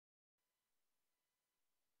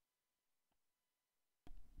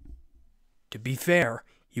To be fair,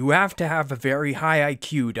 you have to have a very high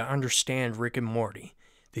IQ to understand Rick and Morty.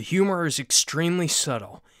 The humor is extremely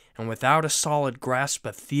subtle, and without a solid grasp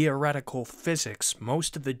of theoretical physics,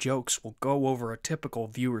 most of the jokes will go over a typical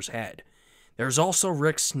viewer's head. There's also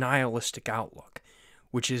Rick's nihilistic outlook,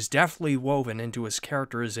 which is deftly woven into his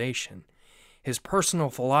characterization. His personal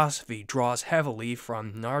philosophy draws heavily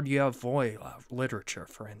from Nardia-Voila literature,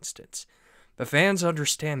 for instance. The fans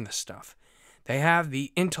understand this stuff. They have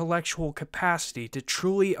the intellectual capacity to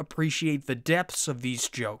truly appreciate the depths of these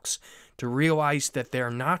jokes, to realize that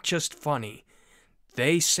they're not just funny,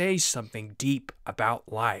 they say something deep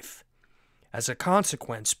about life. As a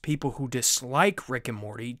consequence, people who dislike Rick and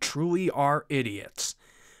Morty truly are idiots.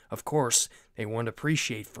 Of course, they won't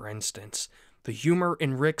appreciate, for instance, the humor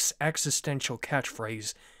in Rick's existential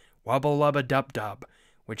catchphrase, "Wubba lubba dub dub,"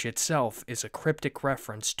 which itself is a cryptic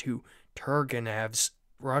reference to Turgenev's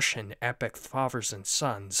Russian epic Fathers and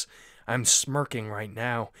Sons. I'm smirking right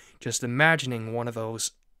now, just imagining one of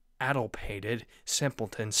those addlepated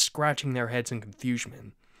simpletons scratching their heads in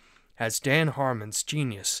confusion, as Dan Harmon's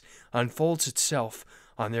genius unfolds itself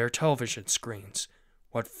on their television screens.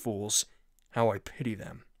 What fools, how I pity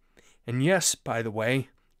them. And yes, by the way,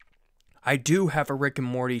 I do have a Rick and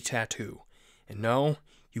Morty tattoo, and no,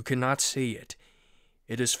 you cannot see it.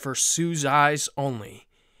 It is for Sue's eyes only,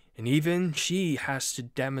 and even she has to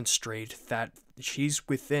demonstrate that she's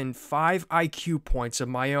within 5 IQ points of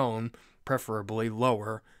my own, preferably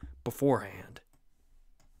lower, beforehand.